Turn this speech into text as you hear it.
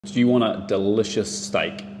Do you want a delicious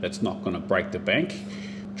steak that's not going to break the bank?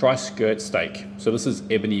 Try skirt steak. So this is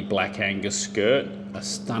ebony black Angus skirt, a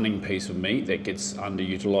stunning piece of meat that gets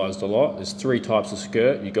underutilized a lot. There's three types of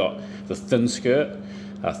skirt. You got the thin skirt,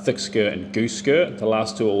 thick skirt, and goose skirt. The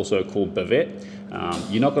last two are also called bavette.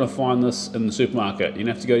 You're not going to find this in the supermarket. You're going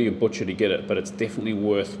to have to go to your butcher to get it, but it's definitely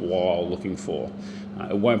worthwhile looking for.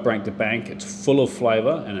 It won't break the bank. It's full of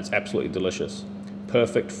flavor and it's absolutely delicious.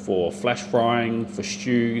 Perfect for flash frying, for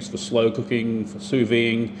stews, for slow cooking, for sous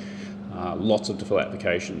videing, lots of different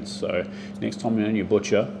applications. So next time you're in your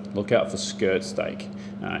butcher, look out for skirt steak.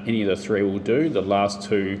 Any of the three will do. The last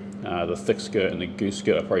two, the thick skirt and the goose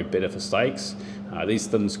skirt, are probably better for steaks. These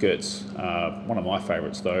thin skirts are one of my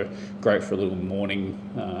favorites though. Great for a little morning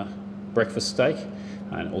breakfast steak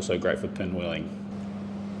and also great for pinwheeling.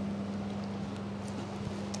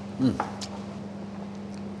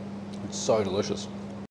 It's so delicious.